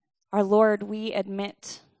Our Lord, we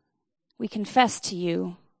admit, we confess to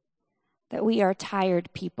you that we are tired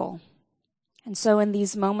people. And so in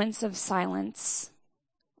these moments of silence,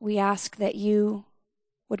 we ask that you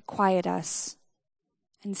would quiet us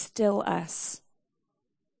and still us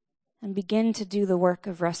and begin to do the work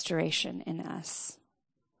of restoration in us.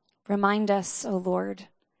 Remind us, O Lord,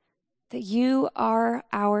 that you are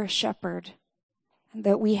our shepherd and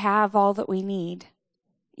that we have all that we need.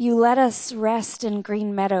 You let us rest in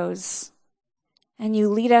green meadows, and you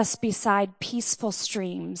lead us beside peaceful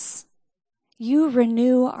streams. You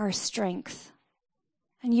renew our strength,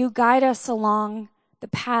 and you guide us along the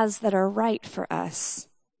paths that are right for us,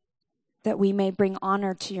 that we may bring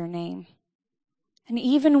honor to your name. And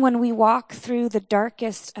even when we walk through the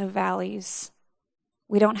darkest of valleys,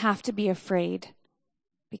 we don't have to be afraid,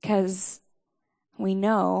 because we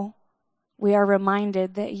know, we are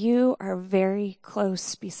reminded that you are very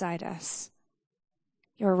close beside us.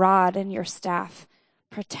 Your rod and your staff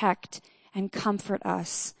protect and comfort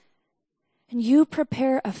us. And you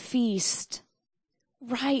prepare a feast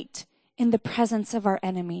right in the presence of our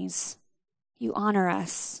enemies. You honor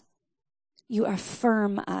us. You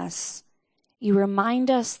affirm us. You remind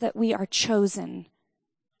us that we are chosen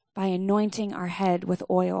by anointing our head with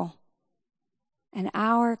oil. And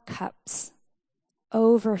our cups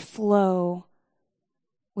overflow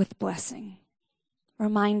with blessing.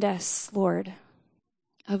 Remind us, Lord,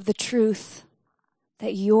 of the truth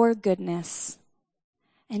that your goodness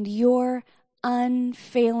and your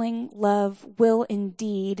unfailing love will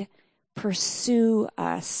indeed pursue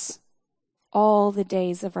us all the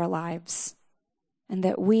days of our lives, and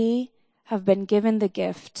that we have been given the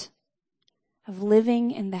gift of living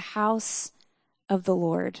in the house of the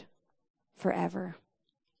Lord forever.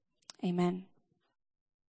 Amen.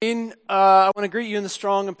 I want to greet you in the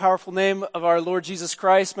strong and powerful name of our Lord Jesus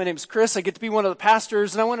Christ. My name is Chris. I get to be one of the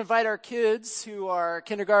pastors, and I want to invite our kids who are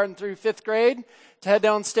kindergarten through 5th grade to head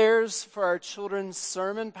downstairs for our children's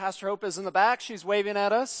sermon. Pastor Hope is in the back. She's waving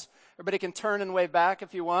at us. Everybody can turn and wave back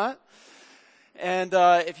if you want. And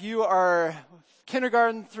if you are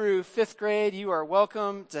kindergarten through 5th grade, you are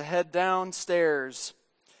welcome to head downstairs.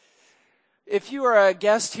 If you are a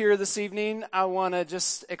guest here this evening, I want to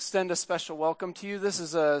just extend a special welcome to you. This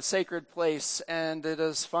is a sacred place, and it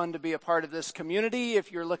is fun to be a part of this community.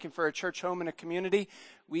 If you're looking for a church home in a community,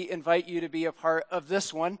 we invite you to be a part of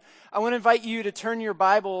this one. I want to invite you to turn your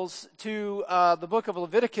Bibles to the book of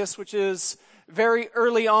Leviticus, which is very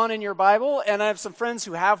early on in your Bible, and I have some friends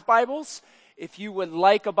who have Bibles. If you would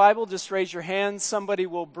like a Bible, just raise your hand. Somebody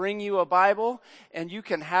will bring you a Bible, and you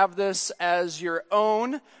can have this as your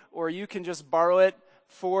own, or you can just borrow it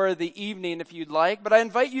for the evening if you'd like. But I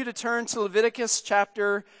invite you to turn to Leviticus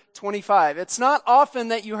chapter 25. It's not often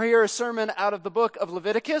that you hear a sermon out of the book of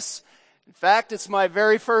Leviticus. In fact, it's my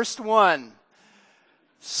very first one.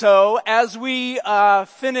 So as we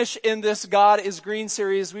finish in this God is Green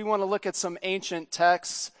series, we want to look at some ancient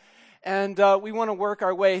texts. And we want to work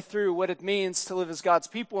our way through what it means to live as God's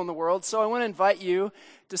people in the world. So I want to invite you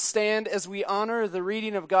to stand as we honor the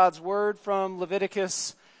reading of God's word from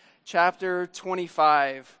Leviticus chapter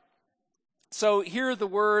 25. So hear the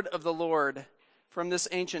word of the Lord from this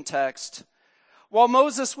ancient text. While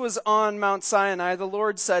Moses was on Mount Sinai, the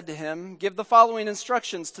Lord said to him, "Give the following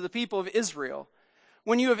instructions to the people of Israel.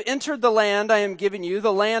 When you have entered the land I am giving you,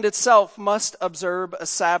 the land itself must observe a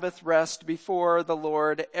Sabbath rest before the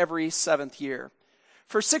Lord every 7th year.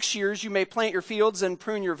 For 6 years you may plant your fields and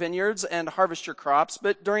prune your vineyards and harvest your crops,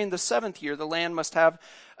 but during the 7th year the land must have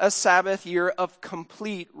a Sabbath year of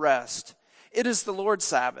complete rest. It is the Lord's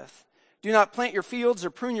Sabbath. Do not plant your fields or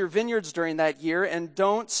prune your vineyards during that year, and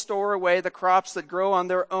don't store away the crops that grow on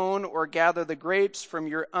their own or gather the grapes from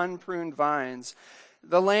your unpruned vines.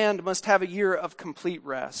 The land must have a year of complete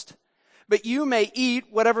rest. But you may eat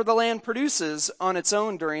whatever the land produces on its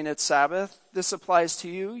own during its Sabbath. This applies to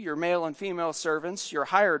you, your male and female servants, your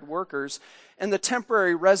hired workers, and the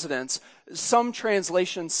temporary residents. Some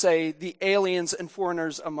translations say the aliens and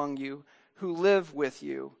foreigners among you who live with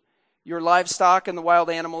you. Your livestock and the wild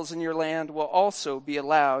animals in your land will also be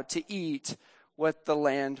allowed to eat what the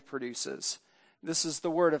land produces." This is the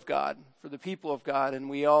word of God for the people of God, and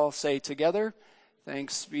we all say together,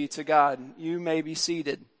 thanks be to God. You may be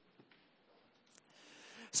seated.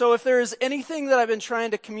 So if there is anything that I've been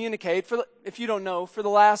trying to communicate, if you don't know, for the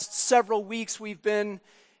last several weeks we've been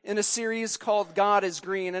in a series called God is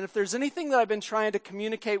Green. And if there's anything that I've been trying to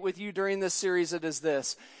communicate with you during this series, it is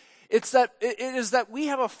this. It is that we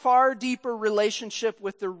have a far deeper relationship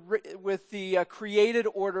with the created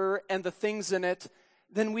order and the things in it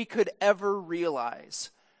than we could ever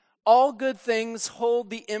realize. All good things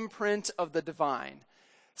hold the imprint of the divine.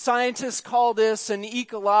 Scientists call this an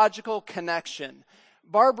ecological connection.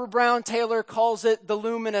 Barbara Brown Taylor calls it the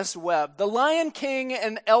luminous web. The Lion King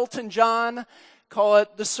and Elton John call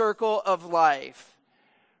it the circle of life.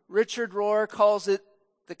 Richard Rohr calls it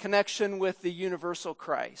the connection with the universal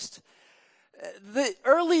Christ.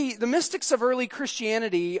 The mystics of early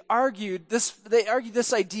Christianity argued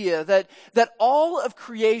this idea that all of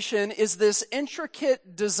creation is this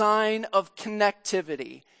intricate design of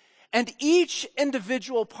connectivity. And each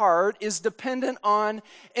individual part is dependent on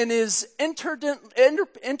and is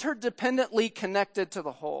interdependently connected to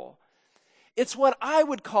the whole. It's what I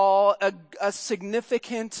would call a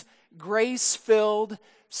significant, grace-filled,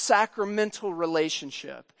 sacramental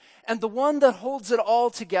relationship. And the one that holds it all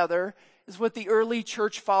together is what the early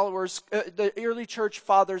church fathers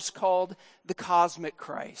called the cosmic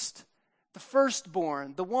Christ. The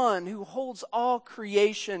firstborn, the one who holds all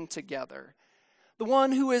creation together. The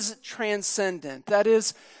one who is transcendent, that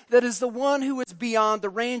is the one who is beyond the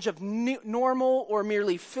range of normal or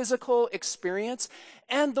merely physical experience,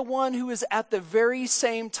 and the one who is at the very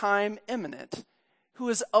same time immanent, who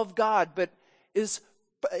is of God, but is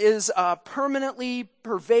permanently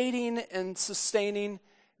pervading and sustaining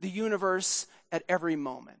the universe at every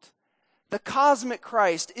moment. The cosmic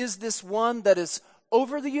Christ is this one that is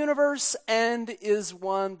over the universe and is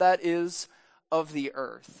one that is of the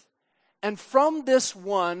earth. And from this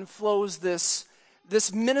one flows this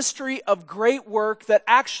ministry of great work that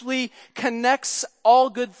actually connects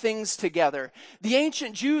all good things together. The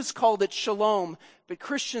ancient Jews called it shalom, but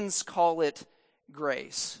Christians call it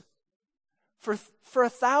grace. For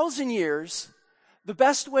 1,000 years, the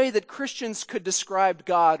best way that Christians could describe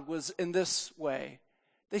God was in this way.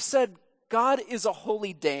 They said, God is a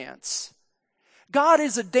holy dance. God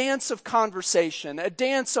is a dance of conversation, a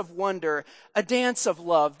dance of wonder, a dance of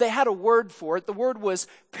love. They had a word for it. The word was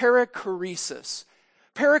perichoresis.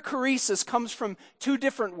 Perichoresis comes from two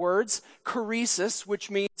different words. Choresis,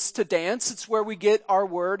 which means to dance. It's where we get our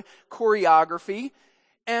word choreography.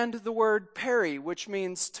 And the word peri, which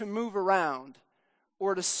means to move around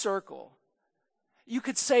or to circle. You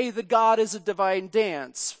could say that God is a divine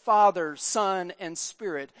dance, Father, Son, and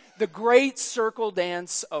Spirit, the great circle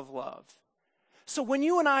dance of love. So when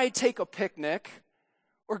you and I take a picnic,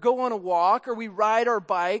 or go on a walk, or we ride our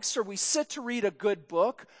bikes, or we sit to read a good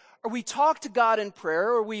book, or we talk to God in prayer,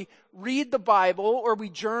 or we read the Bible, or we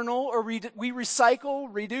journal, or we recycle,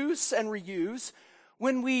 reduce, and reuse,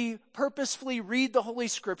 when we purposefully read the Holy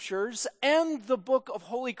Scriptures and the book of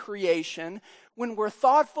Holy Creation, when we're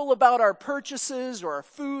thoughtful about our purchases, or our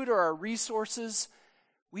food, or our resources,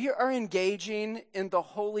 we are engaging in the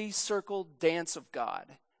holy circle dance of God.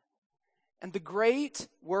 And the great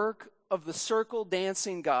work of the circle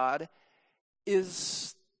dancing God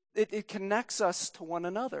is, it connects us to one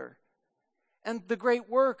another. And the great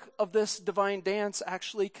work of this divine dance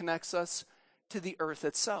actually connects us to the earth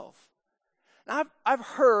itself. Now, I've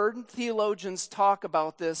heard theologians talk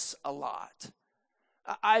about this a lot.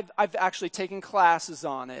 I've actually taken classes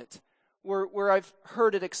on it, where I've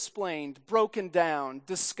heard it explained, broken down,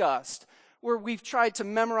 discussed, where we've tried to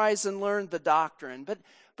memorize and learn the doctrine. But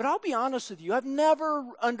I'll be honest with you, I've never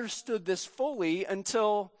understood this fully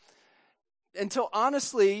until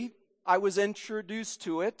honestly, I was introduced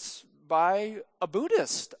to it by a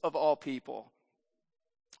Buddhist of all people.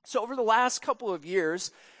 So over the last couple of years,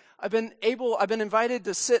 I've been invited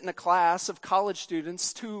to sit in a class of college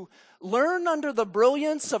students to learn under the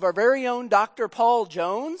brilliance of our very own Dr. Paul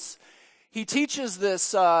Jones. He teaches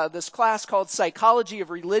this class called Psychology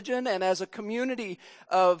of Religion, and as a community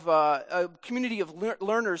of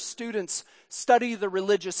learners, students study the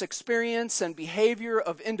religious experience and behavior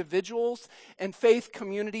of individuals and faith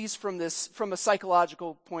communities from a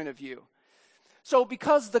psychological point of view. So,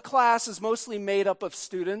 because the class is mostly made up of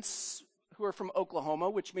students who are from Oklahoma,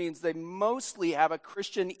 which means they mostly have a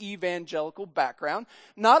Christian evangelical background,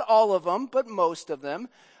 not all of them, but most of them.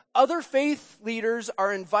 Other faith leaders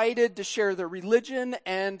are invited to share their religion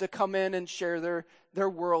and to come in and share their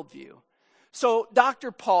worldview. So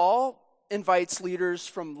Dr. Paul invites leaders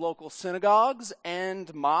from local synagogues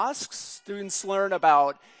and mosques. Students learn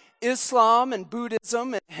about Islam and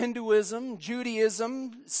Buddhism and Hinduism,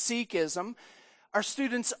 Judaism, Sikhism. Our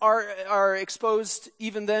students are exposed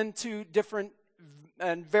even then to different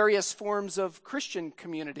and various forms of Christian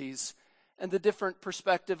communities and the different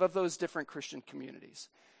perspective of those different Christian communities.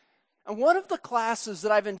 And one of the classes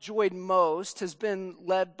that I've enjoyed most has been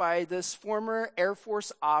led by this former Air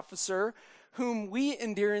Force officer whom we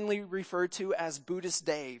endearingly refer to as Buddhist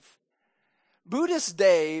Dave. Buddhist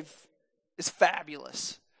Dave is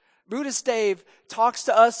fabulous Buddhist Dave talks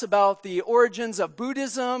to us about the origins of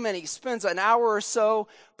Buddhism, and he spends an hour or so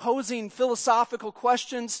posing philosophical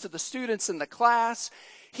questions to the students in the class.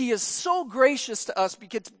 He is so gracious to us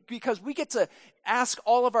because we get to ask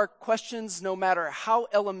all of our questions no matter how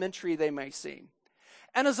elementary they may seem.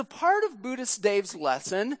 And as a part of Buddhist Dave's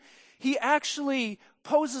lesson, he actually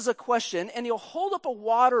poses a question, and he'll hold up a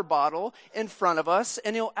water bottle in front of us,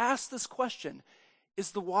 and he'll ask this question: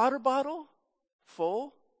 is the water bottle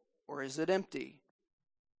full or is it empty?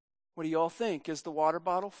 What do you all think? Is the water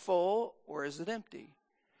bottle full or is it empty?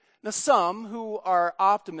 Now, some who are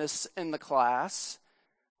optimists in the class,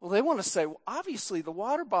 well, they want to say, well, obviously the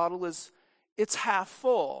water bottle it's half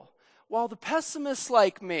full. While the pessimists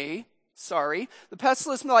like me, the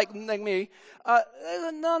pessimist like me,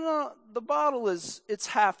 no, the bottle it's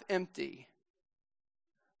half empty.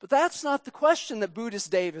 But that's not the question that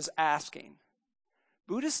Buddhist Dave is asking.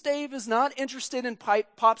 Buddhist Dave is not interested in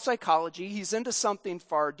pop psychology. He's into something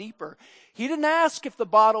far deeper. He didn't ask if the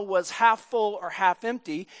bottle was half full or half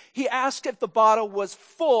empty. He asked if the bottle was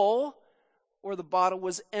full or the bottle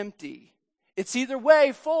was empty. It's either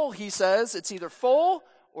way full, he says. It's either full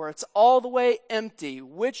or it's all the way empty.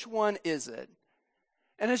 Which one is it?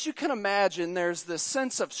 And as you can imagine, there's this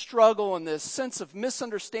sense of struggle and this sense of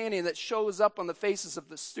misunderstanding that shows up on the faces of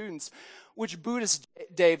the students, which Buddhist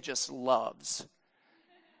Dave just loves.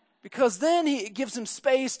 Because then he gives him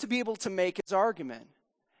space to be able to make his argument.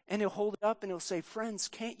 And he'll hold it up and he'll say, friends,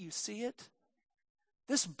 can't you see it?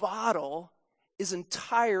 This bottle is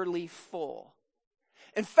entirely full.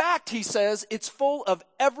 In fact, he says, it's full of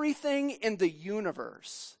everything in the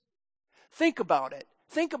universe. Think about it.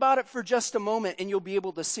 Think about it for just a moment and you'll be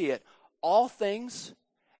able to see it. All things,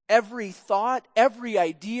 every thought, every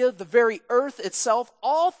idea, the very earth itself,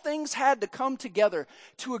 all things had to come together,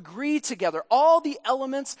 to agree together. All the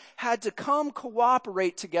elements had to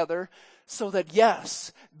cooperate together so that,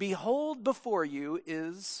 yes, behold before you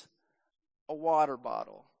is a water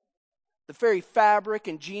bottle. The very fabric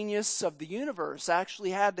and genius of the universe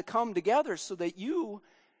actually had to come together so that you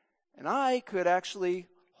and I could actually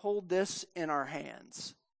hold this in our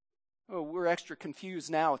hands. Oh, we're extra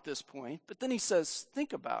confused now at this point. But then he says,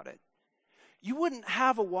 think about it. You wouldn't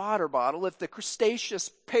have a water bottle if the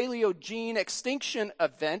Cretaceous Paleogene extinction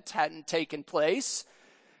event hadn't taken place.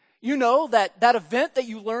 You know, that event that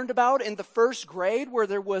you learned about in the first grade where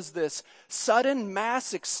there was this sudden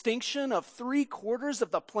mass extinction of 3/4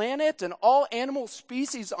 of the planet and all animal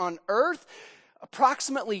species on Earth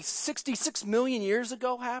approximately 66 million years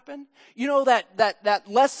ago happened? You know that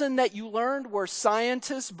lesson that you learned where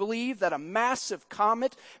scientists believe that a massive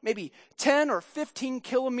comet, maybe 10 or 15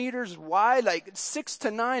 kilometers wide, like 6 to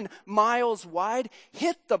 9 miles wide,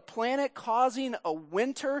 hit the planet causing a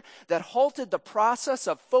winter that halted the process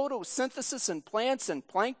of photosynthesis in plants and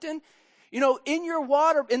plankton? You know, in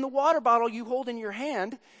the water bottle you hold in your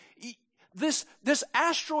hand, this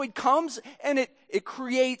asteroid comes and it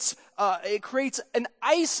creates an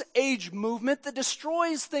ice age movement that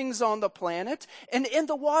destroys things on the planet. And in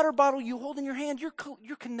the water bottle you hold in your hand,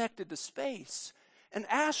 you're connected to space and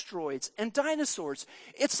asteroids and dinosaurs.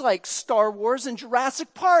 It's like Star Wars and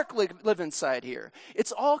Jurassic Park live inside here.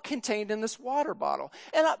 It's all contained in this water bottle.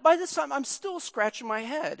 And by this time I'm still scratching my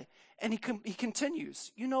head. And he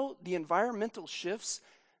continues. You know, the environmental shifts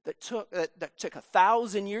that took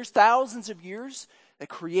 1,000 years, thousands of years, that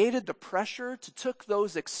created the pressure took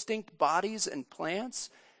those extinct bodies and plants,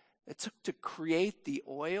 that took to create the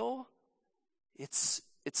oil, it's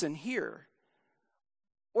in here.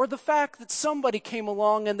 Or the fact that somebody came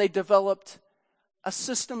along and they developed a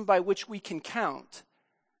system by which we can count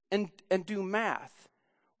and do math,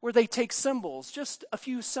 where they take symbols, just a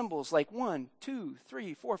few symbols like 1, 2,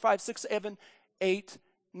 3, 4, 5, 6, 7, 8,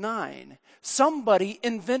 9. Somebody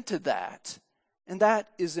invented that, and that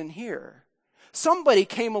is in here. Somebody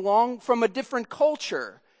came along from a different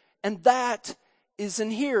culture, and that is in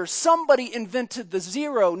here. Somebody invented the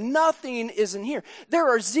zero. Nothing is in here. There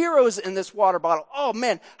are zeros in this water bottle. Oh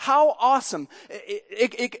man, how awesome.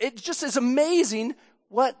 It just is amazing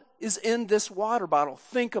what is in this water bottle.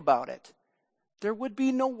 Think about it. There would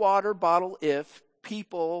be no water bottle if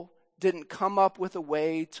people didn't come up with a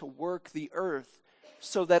way to work the earth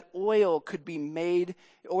so that oil could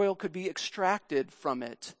be extracted from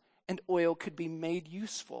it, and oil could be made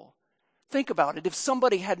useful. Think about it. If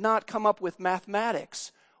somebody had not come up with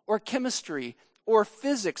mathematics or chemistry or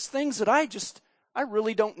physics, things that I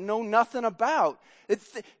really don't know nothing about,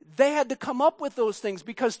 they had to come up with those things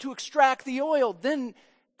because to extract the oil, then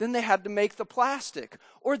Then they had to make the plastic,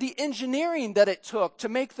 or the engineering that it took to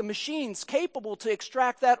make the machines capable to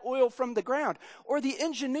extract that oil from the ground, or the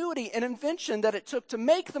ingenuity and invention that it took to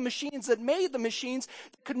make the machines that made the machines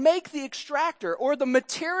that could make the extractor, or the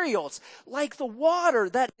materials like the water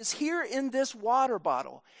that is here in this water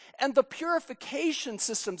bottle, and the purification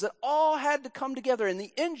systems that all had to come together, and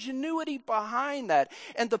the ingenuity behind that,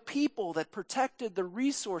 and the people that protected the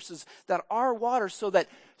resources that are water so that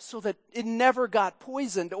it never got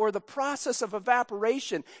poisoned, or the process of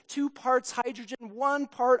evaporation, 2 parts hydrogen, 1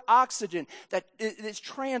 part oxygen, that it is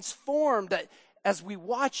transformed that as we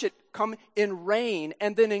watch it come in rain,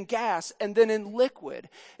 and then in gas, and then in liquid.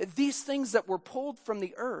 These things that were pulled from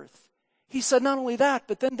the earth. He said not only that,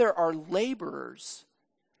 but then there are laborers,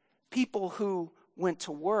 people who went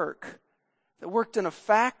to work, that worked in a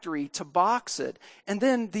factory to box it, and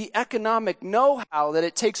then the economic know-how that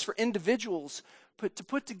it takes for individuals to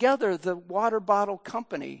put together the water bottle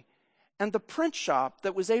company, and the print shop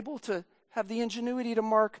that was able to have the ingenuity to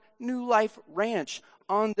mark New Life Ranch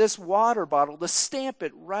on this water bottle, to stamp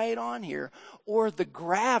it right on here, or the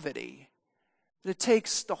gravity that it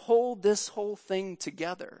takes to hold this whole thing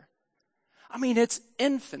together. I mean, it's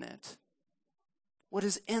infinite what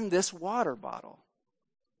is in this water bottle.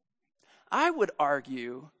 I would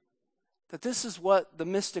argue that this is what the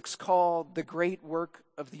mystics call the great work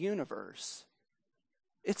of the universe.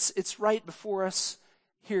 It's right before us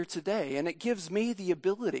here today, and it gives me the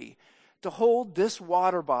ability to hold this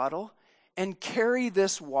water bottle and carry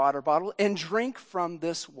this water bottle and drink from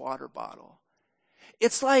this water bottle.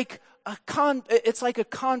 It's like a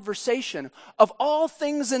conversation of all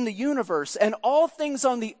things in the universe and all things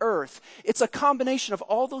on the earth. It's a combination of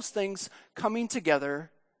all those things coming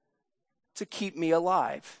together to keep me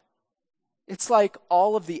alive. It's like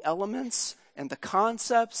all of the elements and the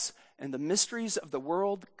concepts and the mysteries of the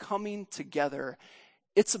world coming together.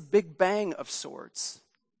 It's a big bang of sorts.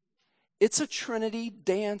 It's a Trinity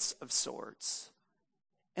dance of sorts.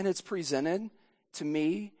 And it's presented to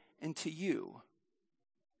me and to you.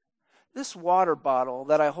 This water bottle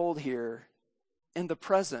that I hold here in the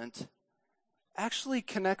present actually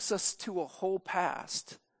connects us to a whole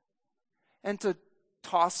past. And to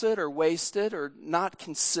toss it or waste it or not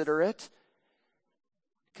consider it,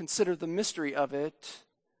 consider the mystery of it,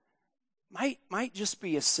 might just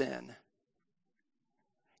be a sin.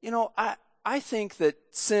 You know, I think that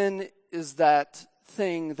sin is that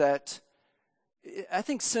thing I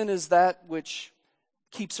think sin is that which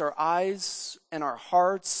keeps our eyes and our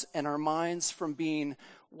hearts and our minds from being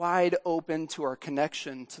wide open to our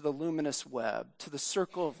connection to the luminous web, to the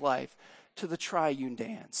circle of life, to the triune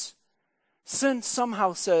dance. Sin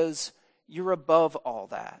somehow says you're above all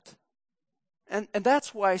that. And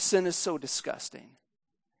that's why sin is so disgusting.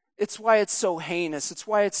 It's why it's so heinous. It's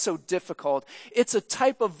why it's so difficult. It's a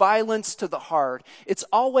type of violence to the heart. It's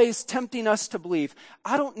always tempting us to believe,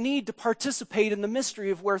 I don't need to participate in the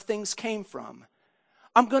mystery of where things came from.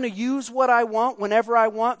 I'm going to use what I want whenever I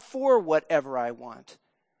want for whatever I want.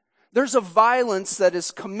 There's a violence that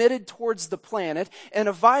is committed towards the planet, and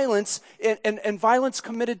a violence and violence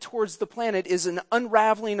committed towards the planet is an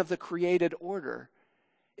unraveling of the created order.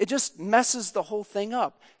 It just messes the whole thing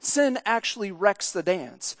up. Sin actually wrecks the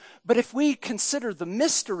dance. But if we consider the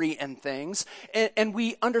mystery in things, and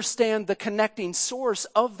we understand the connecting source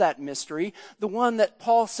of that mystery, the one that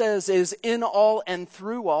Paul says is in all and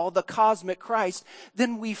through all, the cosmic Christ,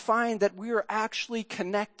 then we find that we are actually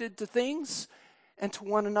connected to things and to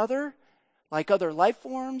one another, like other life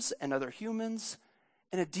forms and other humans,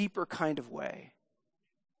 in a deeper kind of way.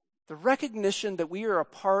 The recognition that we are a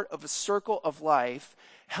part of a circle of life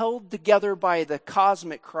held together by the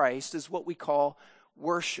cosmic Christ is what we call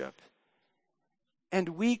worship. And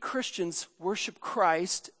we Christians worship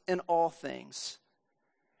Christ in all things.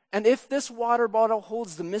 And if this water bottle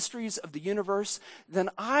holds the mysteries of the universe, then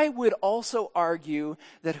I would also argue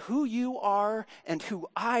that who you are and who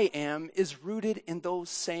I am is rooted in those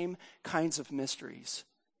same kinds of mysteries.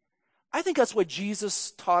 I think that's what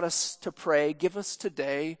Jesus taught us to pray, give us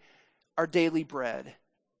today our daily bread.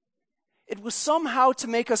 It was somehow to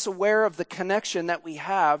make us aware of the connection that we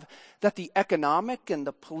have, that the economic and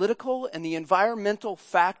the political and the environmental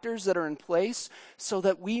factors that are in place so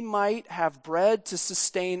that we might have bread to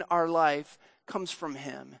sustain our life comes from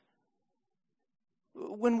Him.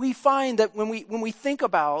 When we find that when we think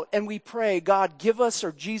about and we pray, God, give us,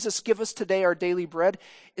 or Jesus, give us today our daily bread,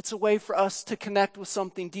 it's a way for us to connect with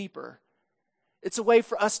something deeper. It's a way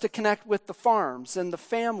for us to connect with the farms and the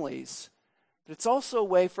families. But it's also a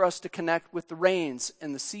way for us to connect with the rains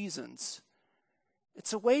and the seasons.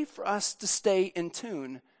 It's a way for us to stay in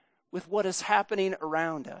tune with what is happening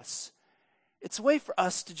around us. It's a way for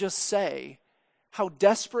us to just say how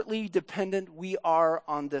desperately dependent we are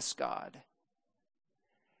on this God.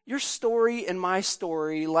 Your story and my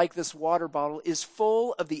story, like this water bottle, is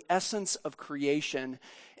full of the essence of creation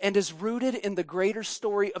and is rooted in the greater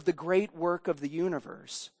story of the great work of the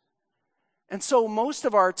universe. And so most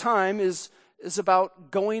of our time is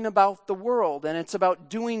about going about the world, and it's about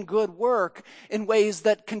doing good work in ways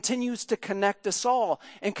that continues to connect us all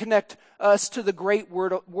and connect us to the great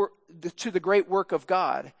work of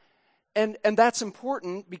God. And that's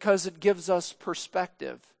important because it gives us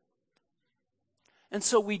perspective. And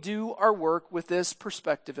so we do our work with this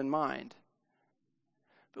perspective in mind.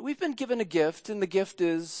 But we've been given a gift, and the gift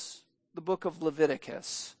is the book of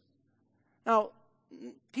Leviticus. Now,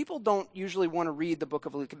 people don't usually want to read the book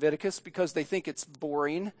of Leviticus because they think it's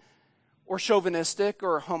boring or chauvinistic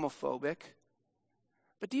or homophobic.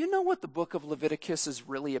 But do you know what the book of Leviticus is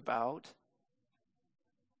really about?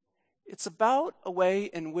 It's about a way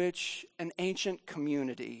in which an ancient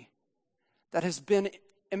community that has been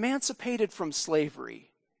emancipated from slavery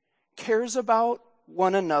cares about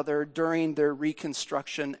one another during their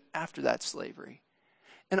reconstruction after that slavery.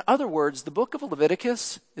 In other words, the book of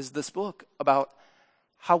Leviticus is this book about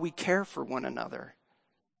how we care for one another.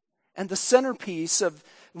 And the centerpiece of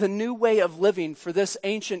the new way of living for this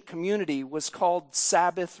ancient community was called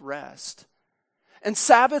Sabbath rest. And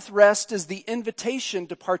Sabbath rest is the invitation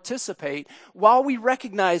to participate while we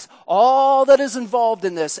recognize all that is involved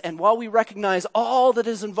in this, and while we recognize all that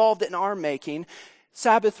is involved in our making.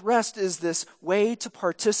 Sabbath rest is this way to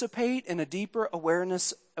participate in a deeper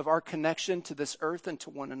awareness of our connection to this earth and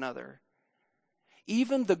to one another.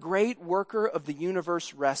 Even the great worker of the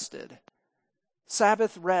universe rested.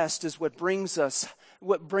 Sabbath rest is what brings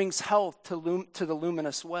health to the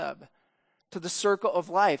luminous web, to the circle of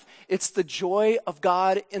life. It's the joy of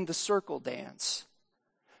God in the circle dance.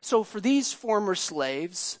 So for these former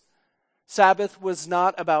slaves, Sabbath was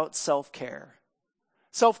not about self-care.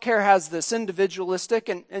 Self-care has this individualistic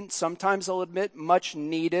and sometimes I'll admit much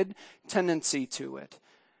needed tendency to it.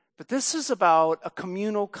 But this is about a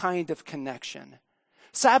communal kind of connection.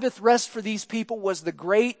 Sabbath rest for these people was the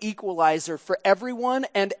great equalizer for everyone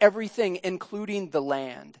and everything, including the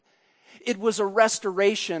land. It was a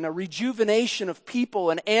restoration, a rejuvenation of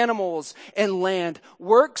people and animals and land.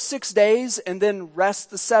 Work 6 days and then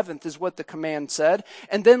rest the seventh is what the command said.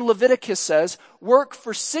 And then Leviticus says, work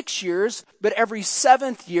for 6 years, but every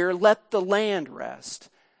seventh year let the land rest.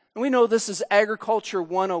 And we know this is agriculture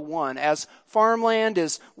 101. As farmland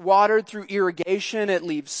is watered through irrigation, it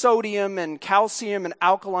leaves sodium and calcium and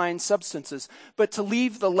alkaline substances. But to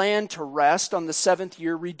leave the land to rest on the seventh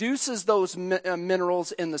year reduces those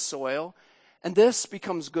minerals in the soil. And this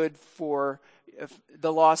becomes good for, if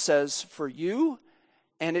the law says, for you,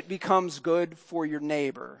 and it becomes good for your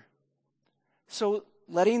neighbor. So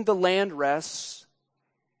letting the land rest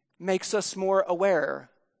makes us more aware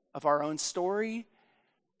of our own story,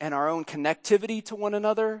 and our own connectivity to one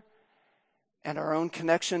another, and our own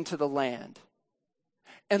connection to the land.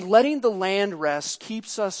 And letting the land rest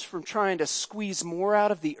keeps us from trying to squeeze more out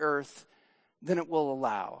of the earth than it will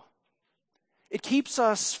allow. It keeps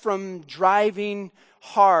us from driving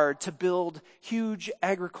hard to build huge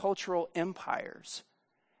agricultural empires.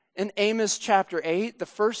 In Amos chapter 8, the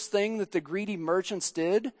first thing that the greedy merchants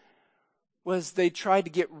did was they tried to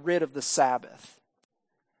get rid of the Sabbath.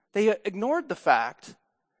 They ignored the fact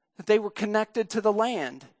that they were connected to the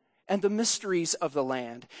land and the mysteries of the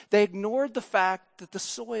land. They ignored the fact that the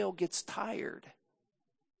soil gets tired.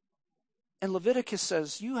 And Leviticus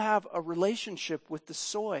says you have a relationship with the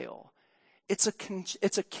soil. It's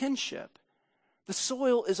a kinship. The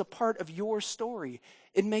soil is a part of your story.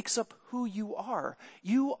 It makes up who you are.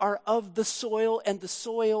 You are of the soil, and the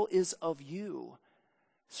soil is of you.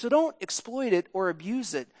 So don't exploit it or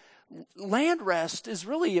abuse it. Land rest is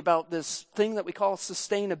really about this thing that we call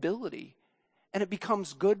sustainability, and it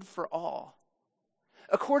becomes good for all.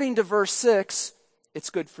 According to verse 6, it's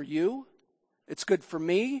good for you, it's good for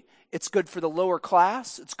me, it's good for the lower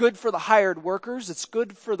class, it's good for the hired workers, it's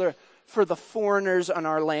good for the foreigners on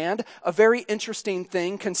our land. A very interesting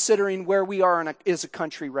thing considering where we are as a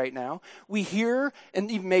country right now. We hear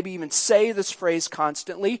and maybe even say this phrase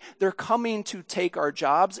constantly, they're coming to take our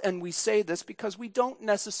jobs, and we say this because we don't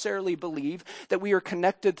necessarily believe that we are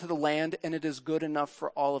connected to the land and it is good enough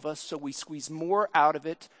for all of us, so we squeeze more out of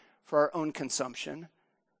it for our own consumption.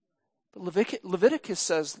 But Leviticus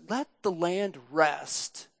says, let the land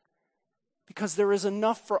rest because there is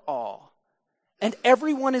enough for all. And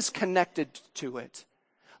everyone is connected to it.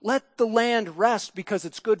 Let the land rest because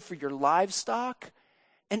it's good for your livestock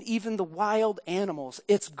and even the wild animals.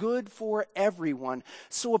 It's good for everyone.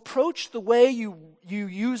 So approach the way you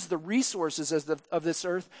use the resources of this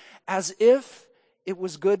earth as if it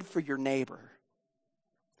was good for your neighbor.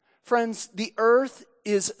 Friends, the earth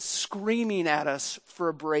is screaming at us for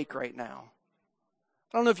a break right now.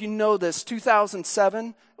 I don't know if you know this. 2007,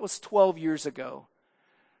 it was 12 years ago.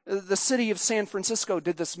 The city of San Francisco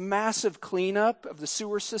did this massive cleanup of the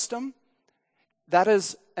sewer system. That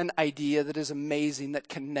is an idea that is amazing, that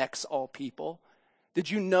connects all people. Did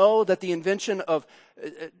you know that the invention of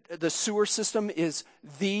the sewer system is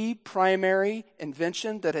the primary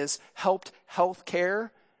invention that has helped healthcare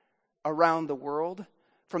around the world?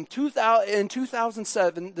 In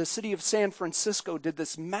 2007, the city of San Francisco did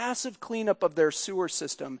this massive cleanup of their sewer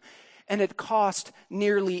system, and it cost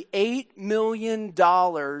nearly $8 million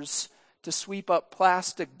to sweep up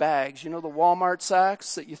plastic bags. You know the Walmart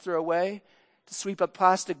sacks that you throw away? To sweep up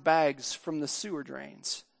plastic bags from the sewer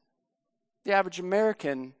drains. The average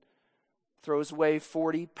American throws away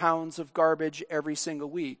 40 pounds of garbage every single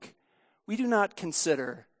week. We do not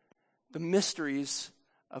consider the mysteries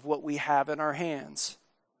of what we have in our hands.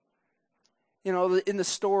 You know, in the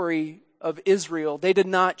story of Israel, they did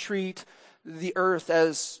not treat the earth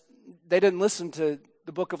they didn't listen to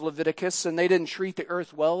the book of Leviticus, and they didn't treat the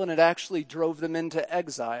earth well, and it actually drove them into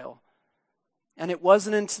exile. And it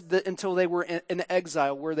wasn't until they were in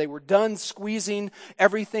exile, where they were done squeezing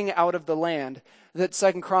everything out of the land, that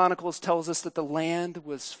 2 Chronicles tells us that the land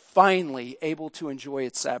was finally able to enjoy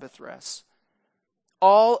its Sabbath rest.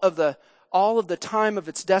 All of the time of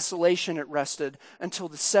its desolation it rested until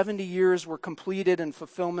the 70 years were completed in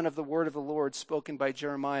fulfillment of the word of the Lord spoken by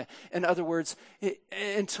Jeremiah. In other words,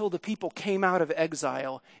 until the people came out of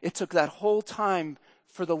exile, it took that whole time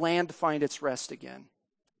for the land to find its rest again.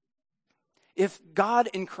 If God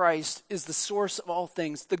in Christ is the source of all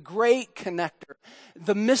things, the great connector,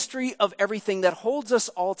 the mystery of everything that holds us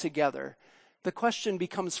all together, the question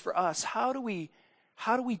becomes for us, how do we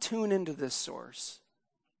tune into this source?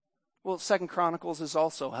 Well, 2 Chronicles is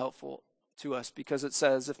also helpful to us because it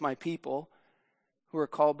says, if my people who are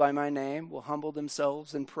called by my name will humble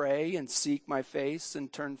themselves and pray and seek my face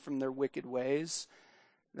and turn from their wicked ways,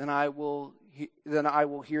 then I will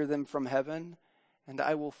hear them from heaven, and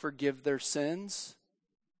I will forgive their sins,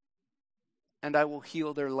 and I will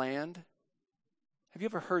heal their land. Have you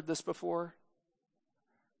ever heard this before?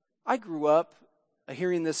 I grew up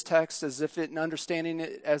hearing this text and understanding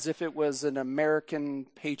it as if it was an American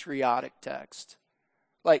patriotic text.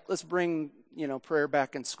 Like, let's bring, prayer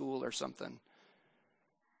back in school or something.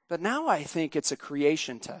 But now I think it's a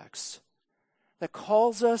creation text that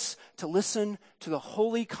calls us to listen to the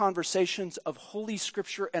holy conversations of Holy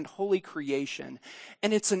Scripture and Holy creation.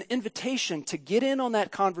 And it's an invitation to get in on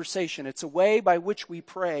that conversation. It's a way by which we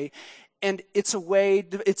pray. And it's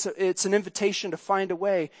an invitation to find a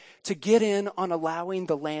way to get in on allowing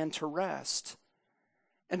the land to rest.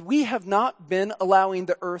 And we have not been allowing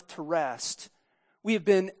the earth to rest. We have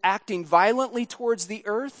been acting violently towards the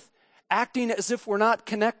earth, acting as if we're not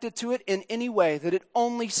connected to it in any way, that it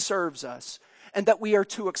only serves us, and that we are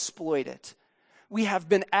to exploit it. We have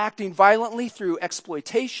been acting violently through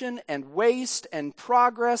exploitation and waste and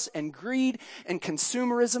progress and greed and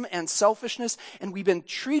consumerism and selfishness. And we've been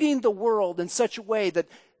treating the world in such a way that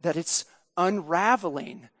it's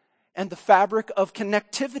unraveling. And the fabric of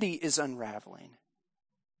connectivity is unraveling.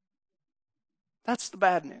 That's the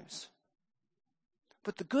bad news.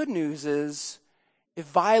 But the good news is, if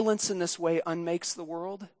violence in this way unmakes the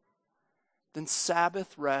world, then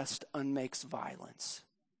Sabbath rest unmakes violence.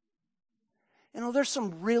 There's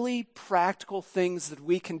some really practical things that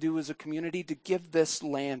we can do as a community to give this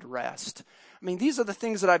land rest. These are the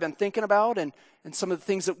things that I've been thinking about and some of the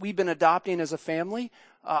things that we've been adopting as a family.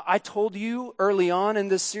 I told you early on in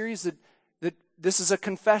this series that this is a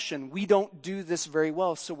confession. We don't do this very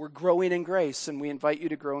well, so we're growing in grace, and we invite you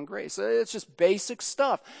to grow in grace. It's just basic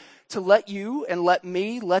stuff to let you and let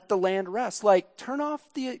me let the land rest. Like turn off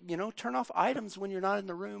items when you're not in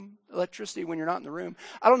the room, electricity when you're not in the room.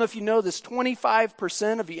 I don't know if you know this,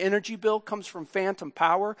 25% of the energy bill comes from phantom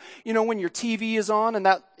power. When your TV is on and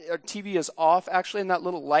that TV is off actually, and that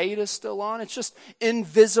little light is still on, it's just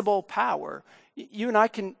invisible power. You and I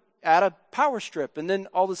can add a power strip, and then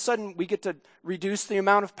all of a sudden we get to reduce the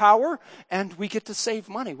amount of power and we get to save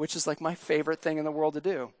money, which is like my favorite thing in the world to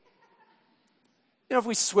do. If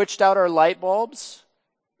we switched out our light bulbs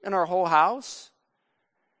in our whole house,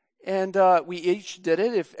 and we each did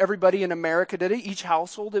it, if everybody in America did it, each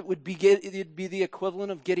household, it'd be the equivalent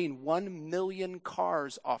of getting 1 million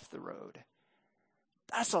cars off the road.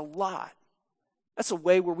 That's a lot. That's a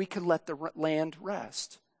way where we can let the land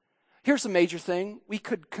rest. Here's the major thing. We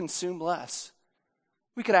could consume less.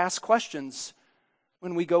 We could ask questions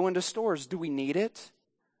when we go into stores. Do we need it?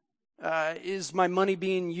 Is my money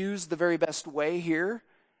being used the very best way here?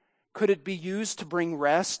 Could it be used to bring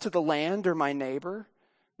rest to the land or my neighbor?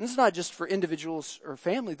 And this is not just for individuals or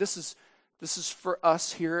family. This is for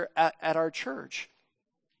us here at our church.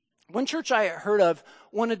 One church I heard of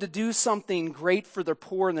wanted to do something great for their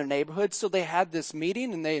poor in their neighborhood, so they had this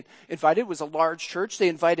meeting, and they invited, it was a large church, they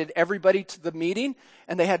invited everybody to the meeting,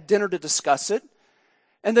 and they had dinner to discuss it.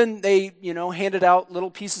 And then they, handed out little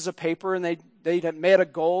pieces of paper, and they had made a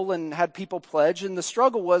goal and had people pledge. And the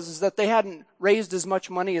struggle was that they hadn't raised as much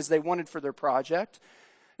money as they wanted for their project.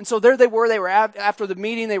 And so there they were after the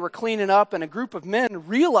meeting, they were cleaning up, and a group of men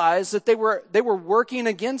realized that they were working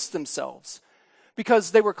against themselves.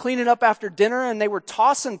 Because they were cleaning up after dinner and they were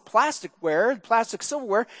tossing plastic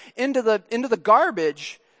silverware into the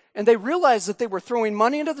garbage. And they realized that they were throwing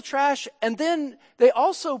money into the trash. And then they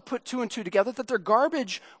also put two and two together that their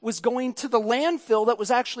garbage was going to the landfill that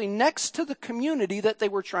was actually next to the community that they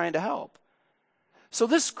were trying to help. So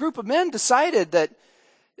this group of men decided that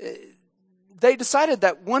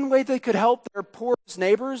one way they could help their poorest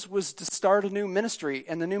neighbors was to start a new ministry.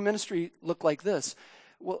 And the new ministry looked like this.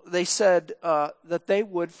 Well, they said that they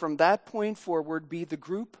would, from that point forward, be the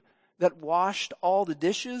group that washed all the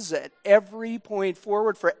dishes at every point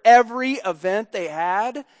forward for every event they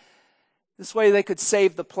had. This way they could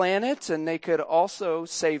save the planet and they could also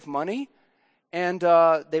save money. And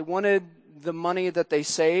they wanted the money that they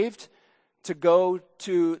saved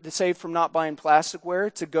save from not buying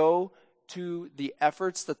plasticware to go to the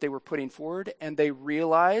efforts that they were putting forward. And they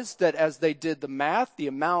realized that as they did the math, the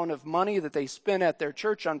amount of money that they spent at their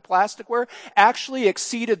church on plasticware actually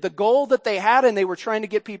exceeded the goal that they had, and they were trying to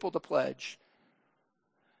get people to pledge.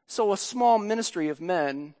 So a small ministry of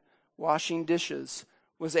men washing dishes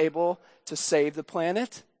was able to save the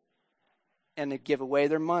planet and to give away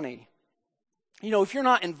their money. If you're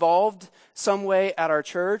not involved some way at our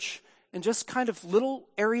church, and just kind of little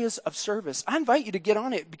areas of service, I invite you to get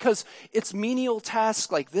on it, because it's menial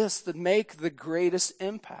tasks like this that make the greatest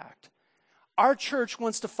impact. Our church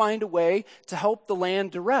wants to find a way to help the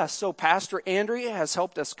land to rest. So Pastor Andrea has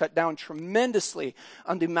helped us cut down tremendously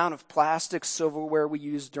on the amount of plastic silverware we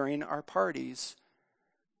use during our parties.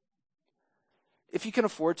 If you can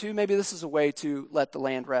afford to, maybe this is a way to let the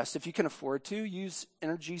land rest. If you can afford to, use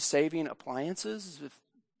energy-saving appliances. If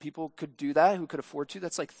people could do that, who could afford to.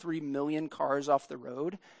 That's like 3 million cars off the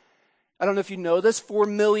road. I don't know if you know this, 4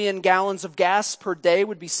 million gallons of gas per day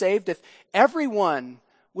would be saved if everyone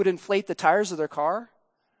would inflate the tires of their car.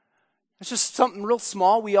 It's just something real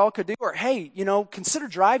small we all could do. Or, hey, consider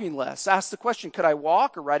driving less. Ask the question, could I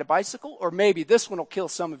walk or ride a bicycle? Or maybe this one will kill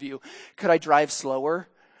some of you. Could I drive slower?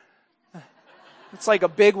 It's like a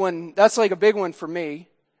big one. That's like a big one for me.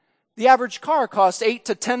 The average car costs $8,000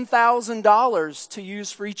 to $10,000 to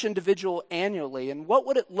use for each individual annually. And what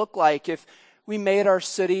would it look like if we made our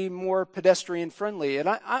city more pedestrian friendly? And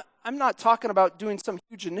I'm not talking about doing some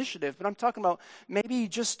huge initiative, but I'm talking about maybe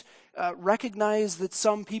just recognize that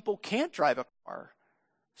some people can't drive a car.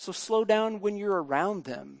 So slow down when you're around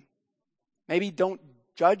them. Maybe don't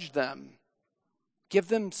judge them. Give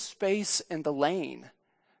them space in the lane.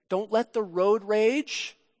 Don't let the road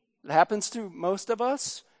rage that happens to most of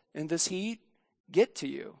us in this heat get to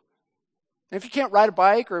you. And if you can't ride a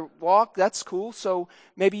bike or walk, that's cool. So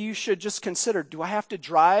maybe you should just consider, do I have to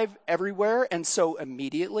drive everywhere? And so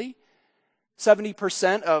immediately,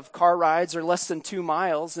 70% of car rides are less than 2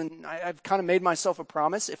 miles. And I've kind of made myself a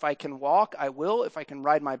promise. If I can walk, I will. If I can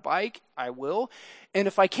ride my bike, I will. And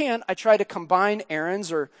if I can't, I try to combine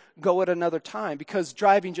errands or go at another time, because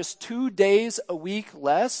driving just 2 days a week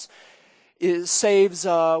less saves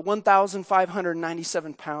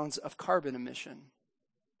 1,597 pounds of carbon emission.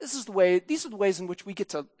 These are the ways in which we get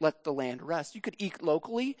to let the land rest. You could eat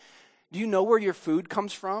locally. Do you know where your food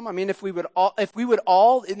comes from? I mean, if we would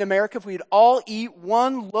all in America, if we'd all eat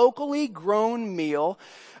one locally grown meal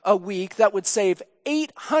a week, that would save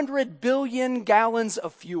 800 billion gallons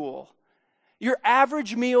of fuel. Your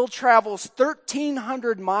average meal travels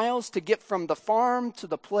 1,300 miles to get from the farm to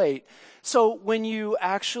the plate. So when you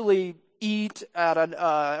actually eat at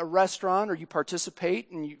a restaurant, or you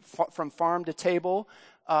participate and from farm to table,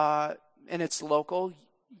 and it's local,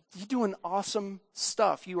 you're doing awesome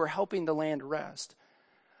stuff. You are helping the land rest.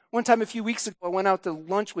 One time a few weeks ago, I went out to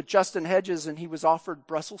lunch with Justin Hedges, and he was offered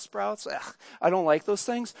Brussels sprouts. I don't like those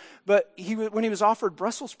things. But when he was offered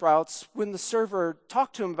Brussels sprouts, when the server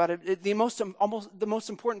talked to him about it, the most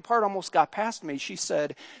important part almost got past me. She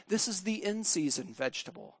said, "This is the in-season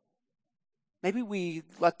vegetable." Maybe we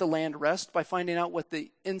let the land rest by finding out what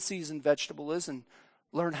the in-season vegetable is and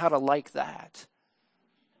learn how to like that.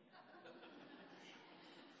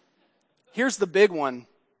 Here's the big one.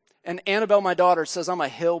 And Annabelle, my daughter, says I'm a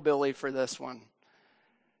hillbilly for this one.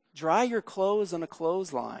 Dry your clothes on a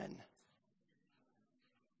clothesline.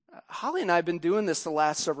 Holly and I have been doing this the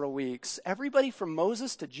last several weeks. Everybody from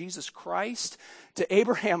Moses to Jesus Christ to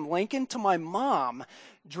Abraham Lincoln to my mom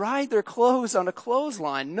dried their clothes on a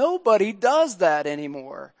clothesline. Nobody does that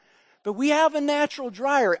anymore. But we have a natural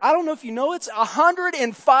dryer. I don't know if you know, it's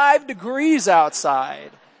 105 degrees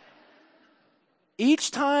outside.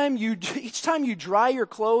 Each time you dry your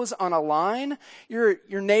clothes on a line, your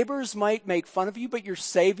neighbors might make fun of you, but you're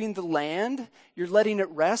saving the land, you're letting it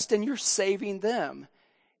rest, and you're saving them.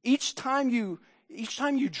 Each time you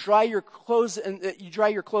dry your clothes in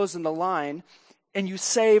the line, and you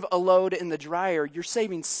save a load in the dryer, you're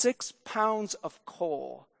saving 6 pounds of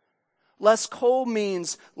coal. Less coal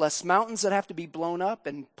means less mountains that have to be blown up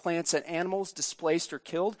and plants and animals displaced or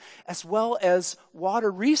killed, as well as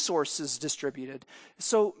water resources distributed.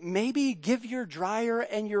 So maybe give your dryer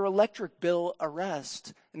and your electric bill a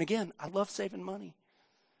rest. And again, I love saving money.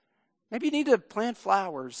 Maybe you need to plant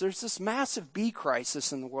flowers. There's this massive bee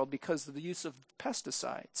crisis in the world because of the use of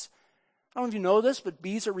pesticides. I don't know if you know this, but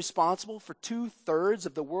bees are responsible for 2/3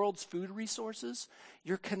 of the world's food resources.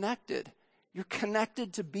 You're connected. You're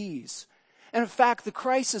connected to bees. And in fact, the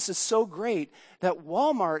crisis is so great that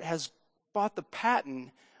Walmart has bought the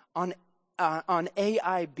patent on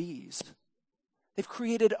AI bees. They've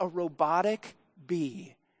created a robotic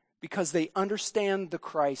bee because they understand the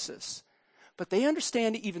crisis. But they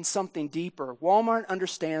understand even something deeper. Walmart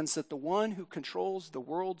understands that the one who controls the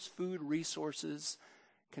world's food resources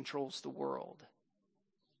controls the world.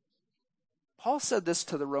 Paul said this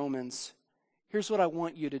to the Romans. Here's what I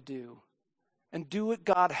want you to do. And do it,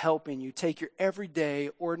 God helping you. Take your everyday,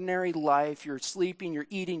 ordinary life. You're sleeping, you're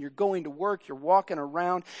eating, you're going to work, you're walking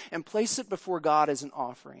around, and place it before God as an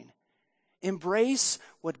offering. Embrace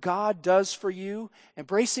what God does for you.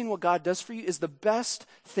 Embracing what God does for you is the best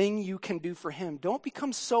thing you can do for Him. Don't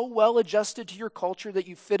become so well adjusted to your culture that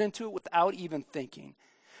you fit into it without even thinking.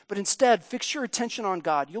 But instead, fix your attention on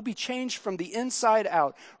God. You'll be changed from the inside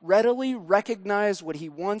out. Readily recognize what He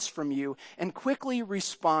wants from you and quickly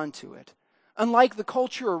respond to it. Unlike the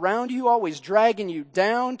culture around you, always dragging you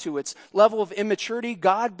down to its level of immaturity,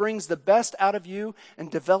 God brings the best out of you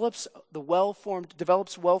and develops well-formed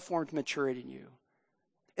maturity in you.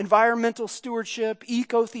 Environmental stewardship,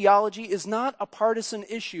 eco-theology is not a partisan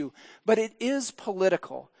issue, but it is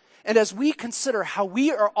political. And as we consider how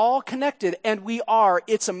we are all connected, and we are,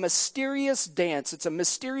 it's a mysterious dance. It's a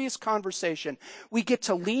mysterious conversation. We get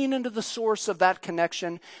to lean into the source of that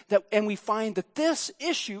connection, and we find that this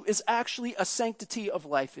issue is actually a sanctity of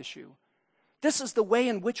life issue. This is the way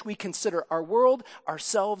in which we consider our world,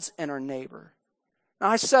 ourselves, and our neighbor.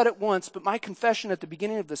 Now, I said it once, but my confession at the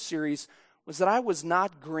beginning of this series was that I was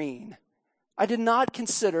not green. I did not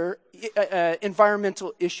consider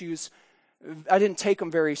environmental issues. I didn't take them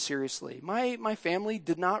very seriously. My family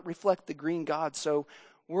did not reflect the green God, so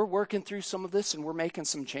we're working through some of this and we're making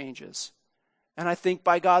some changes. And I think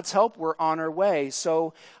by God's help, we're on our way.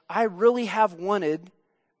 So I really have wanted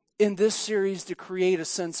in this series to create a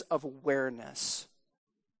sense of awareness.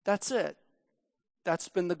 That's it. That's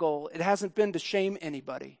been the goal. It hasn't been to shame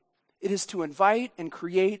anybody. It is to invite and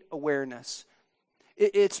create awareness.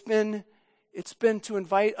 It's been to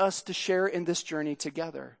invite us to share in this journey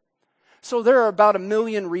together. So there are about 1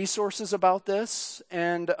 million resources about this,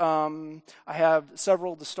 and I have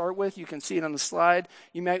several to start with. You can see it on the slide.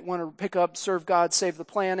 You might want to pick up "Serve God, Save the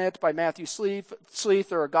Planet" by Matthew Sleeth,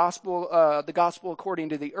 or the Gospel According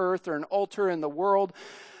to the Earth, or "An Altar in the World,"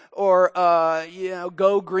 or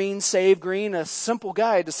 "Go Green, Save Green," a simple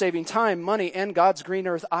guide to saving time, money, and God's green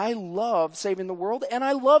earth. I love saving the world, and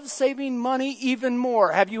I love saving money even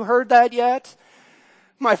more. Have you heard that yet?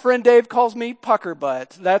 My friend Dave calls me pucker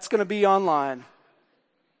butt. That's going to be online.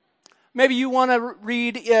 Maybe you want to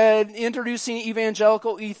read Introducing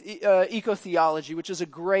Evangelical Eco-Theology, which is a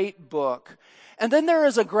great book. And then there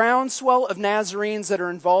is a groundswell of Nazarenes that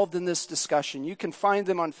are involved in this discussion. You can find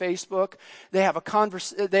them on Facebook. They have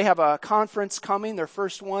a conference coming. Their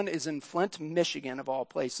first one is in Flint, Michigan, of all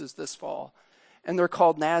places, this fall. And they're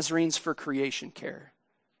called Nazarenes for Creation Care.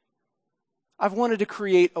 I've wanted to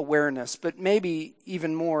create awareness, but maybe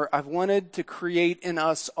even more, I've wanted to create in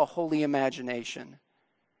us a holy imagination.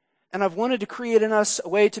 And I've wanted to create in us a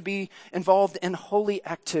way to be involved in holy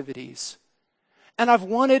activities. And I've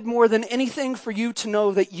wanted more than anything for you to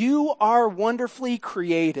know that you are wonderfully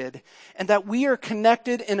created and that we are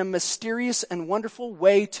connected in a mysterious and wonderful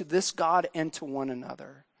way to this God and to one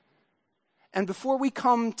another. And before we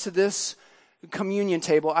come to this communion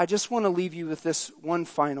table, I just want to leave you with this one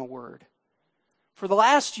final word. For the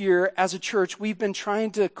last year, as a church, we've been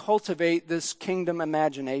trying to cultivate this kingdom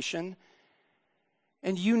imagination.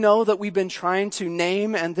 And you know that we've been trying to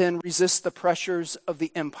name and then resist the pressures of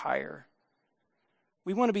the empire.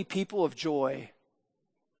 We want to be people of joy,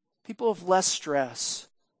 people of less stress,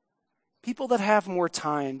 people that have more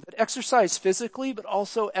time, that exercise physically, but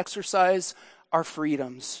also exercise our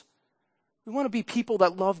freedoms. We want to be people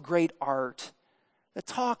that love great art, that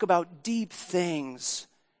talk about deep things.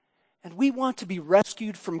 And we want to be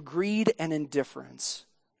rescued from greed and indifference.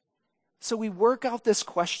 So we work out this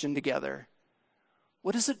question together.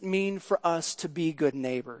 What does it mean for us to be good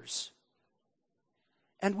neighbors?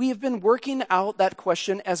 And we have been working out that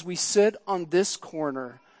question as we sit on this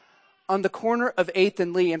corner, on the corner of 8th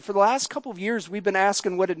and Lee. And for the last couple of years, we've been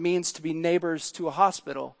asking what it means to be neighbors to a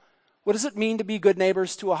hospital. What does it mean to be good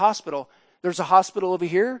neighbors to a hospital? There's a hospital over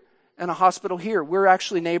here and a hospital here. We're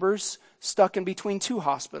actually neighbors stuck in between two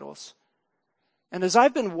hospitals. And as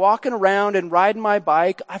I've been walking around and riding my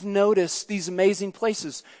bike, I've noticed these amazing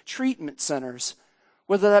places, treatment centers.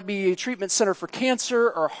 Whether that be a treatment center for cancer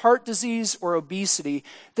or heart disease or obesity,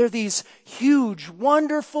 they're these huge,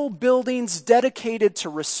 wonderful buildings dedicated to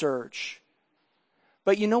research.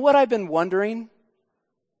 But you know what I've been wondering?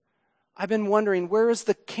 I've been wondering, where is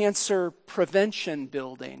the cancer prevention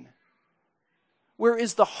building? Where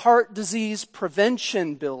is the heart disease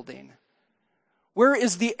prevention building? Where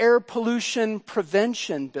is the air pollution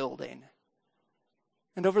prevention building?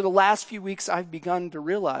 And over the last few weeks, I've begun to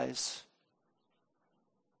realize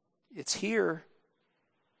it's here.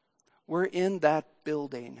 We're in that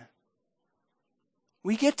building.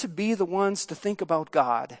 We get to be the ones to think about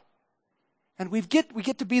God. And we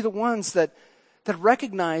get to be the ones that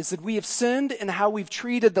recognize that we have sinned in how we've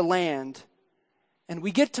treated the land. And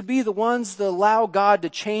we get to be the ones that allow God to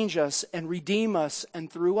change us and redeem us, and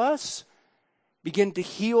through us, begin to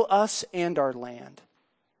heal us and our land.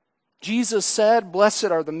 Jesus said, "Blessed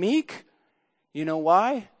are the meek." You know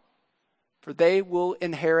why? For they will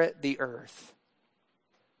inherit the earth.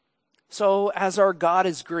 So as our God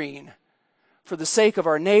is green, for the sake of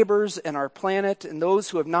our neighbors and our planet and those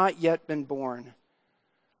who have not yet been born,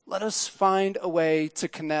 let us find a way to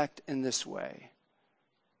connect in this way.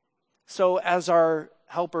 So as our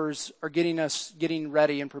helpers are getting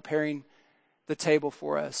ready and preparing the table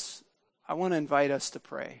for us, I want to invite us to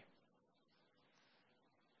pray.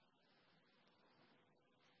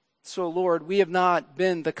 So, Lord, we have not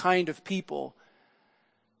been the kind of people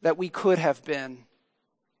that we could have been,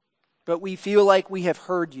 but we feel like we have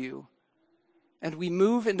heard you, and we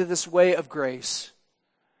move into this way of grace.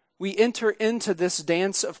 We enter into this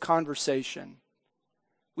dance of conversation.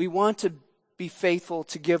 We want to be faithful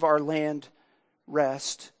to give our land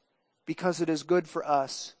rest because it is good for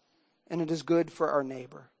us and it is good for our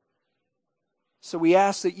neighbor. So we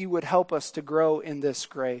ask that you would help us to grow in this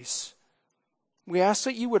grace. We ask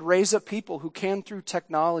that you would raise up people who can, through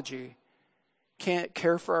technology, can't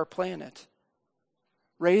care for our planet.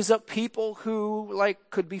 Raise up people who,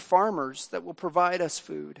 could be farmers that will provide us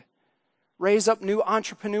food. Raise up new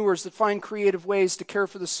entrepreneurs that find creative ways to care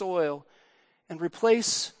for the soil and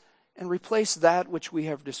replace that which we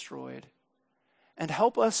have destroyed. And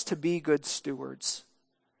help us to be good stewards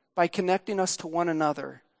by connecting us to one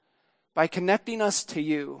another, by connecting us to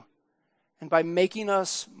you, and by making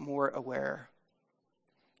us more aware.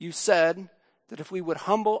 You said that if we would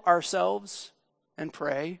humble ourselves and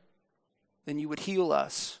pray, then you would heal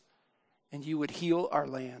us and you would heal our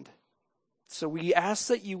land. So we ask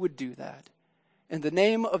that you would do that. In the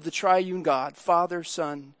name of the triune God, Father,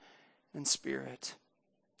 Son, and Spirit.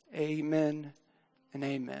 Amen and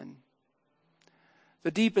amen. The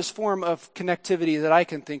deepest form of connectivity that I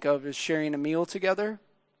can think of is sharing a meal together.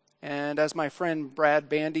 And as my friend Brad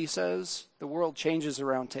Bandy says, the world changes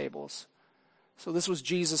around tables. So this was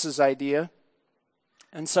Jesus' idea.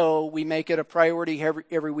 And so we make it a priority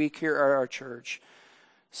every week here at our church.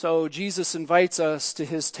 So Jesus invites us to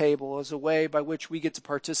his table as a way by which we get to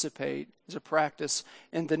participate, as a practice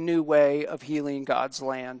in the new way of healing God's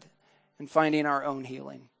land and finding our own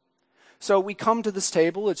healing. So we come to this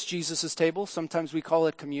table. It's Jesus' table. Sometimes we call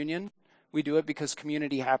it communion. We do it because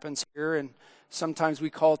community happens here. And sometimes we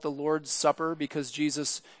call it the Lord's Supper because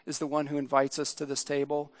Jesus is the one who invites us to this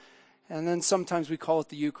table. And then sometimes we call it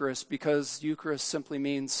the Eucharist because Eucharist simply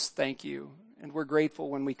means thank you. And we're grateful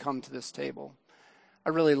when we come to this table. I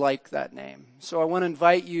really like that name. So I want to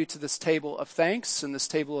invite you to this table of thanks and this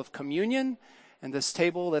table of communion and this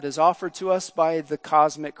table that is offered to us by the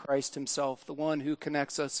cosmic Christ himself, the one who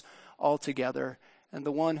connects us all together and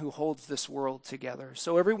the one who holds this world together.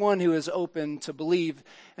 So everyone who is open to believe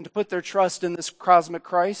and to put their trust in this cosmic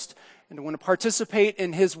Christ and to want to participate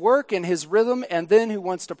in his work and his rhythm, and then who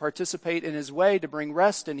wants to participate in his way to bring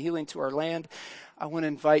rest and healing to our land, I want to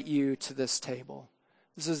invite you to this table.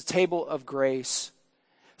 This is a table of grace.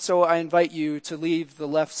 So I invite you to leave the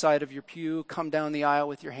left side of your pew, come down the aisle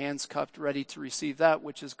with your hands cupped, ready to receive that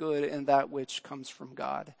which is good and that which comes from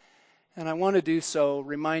God. And I want to do so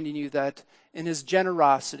reminding you that in his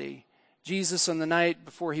generosity, Jesus on the night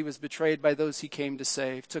before he was betrayed by those he came to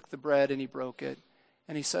save, took the bread and he broke it.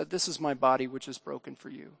 And he said, "This is my body which is broken for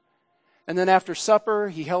you." And then after supper,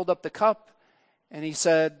 he held up the cup and he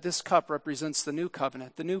said, "This cup represents the new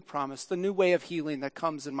covenant, the new promise, the new way of healing that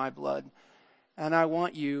comes in my blood. And I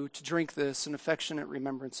want you to drink this in affectionate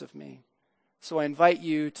remembrance of me." So I invite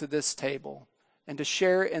you to this table and to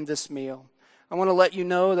share in this meal. I want to let you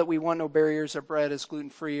know that we want no barriers. Our bread is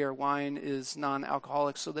gluten-free. Our wine is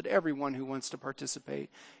non-alcoholic, so that everyone who wants to participate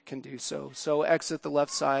can do so. So exit the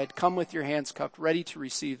left side. Come with your hands cupped, ready to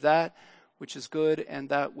receive that which is good and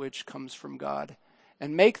that which comes from God.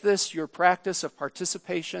 And make this your practice of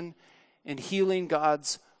participation in healing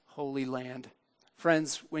God's holy land.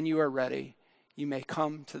 Friends, when you are ready, you may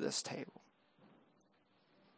come to this table.